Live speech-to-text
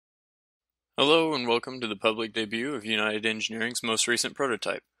Hello and welcome to the public debut of United Engineering's most recent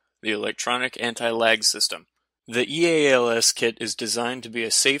prototype, the Electronic Anti-Lag System. The EALS kit is designed to be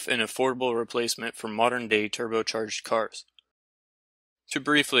a safe and affordable replacement for modern-day turbocharged cars. To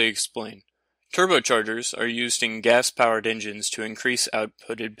briefly explain, turbochargers are used in gas-powered engines to increase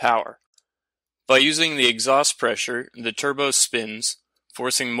outputted power. By using the exhaust pressure, the turbo spins,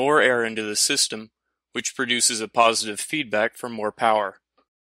 forcing more air into the system, which produces a positive feedback for more power.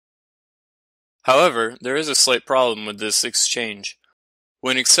 However, there is a slight problem with this exchange.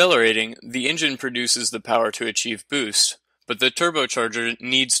 When accelerating, the engine produces the power to achieve boost, but the turbocharger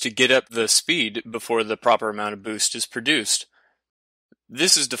needs to get up the speed before the proper amount of boost is produced.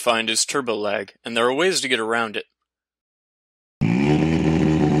 This is defined as turbo lag, and there are ways to get around it.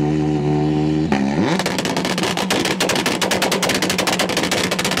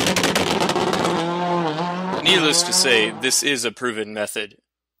 Needless to say, this is a proven method.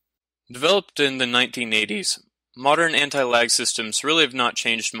 Developed in the 1980s, modern anti-lag systems really have not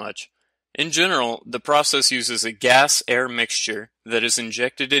changed much. In general, the process uses a gas-air mixture that is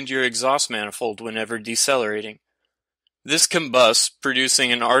injected into your exhaust manifold whenever decelerating. This combusts,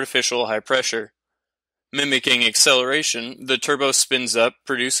 producing an artificial high pressure. Mimicking acceleration, the turbo spins up,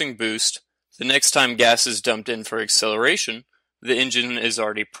 producing boost. The next time gas is dumped in for acceleration, the engine is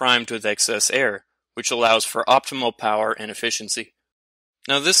already primed with excess air, which allows for optimal power and efficiency.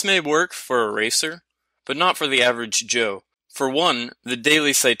 Now this may work for a racer, but not for the average Joe. For one, the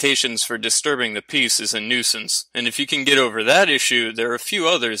daily citations for disturbing the peace is a nuisance, and if you can get over that issue, there are a few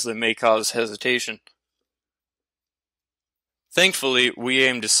others that may cause hesitation. Thankfully, we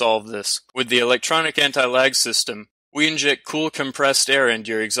aim to solve this. With the electronic anti-lag system, we inject cool compressed air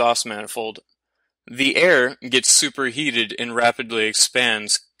into your exhaust manifold. The air gets superheated and rapidly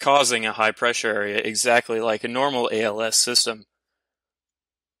expands, causing a high pressure area exactly like a normal ALS system.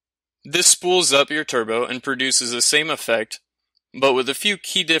 This spools up your turbo and produces the same effect, but with a few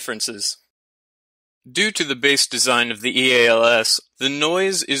key differences. Due to the base design of the EALS, the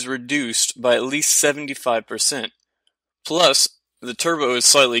noise is reduced by at least 75%. Plus, the turbo is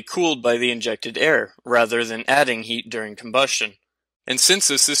slightly cooled by the injected air, rather than adding heat during combustion. And since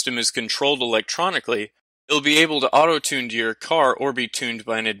the system is controlled electronically, it'll be able to auto-tune to your car or be tuned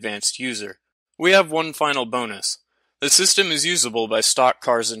by an advanced user. We have one final bonus. The system is usable by stock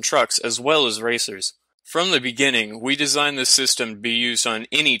cars and trucks as well as racers. From the beginning, we designed the system to be used on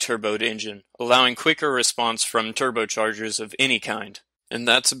any turboed engine, allowing quicker response from turbochargers of any kind. And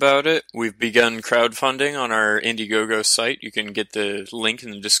that's about it. We've begun crowdfunding on our Indiegogo site. You can get the link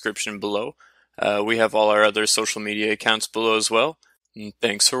in the description below. We have all our other social media accounts below as well. And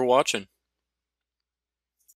thanks for watching.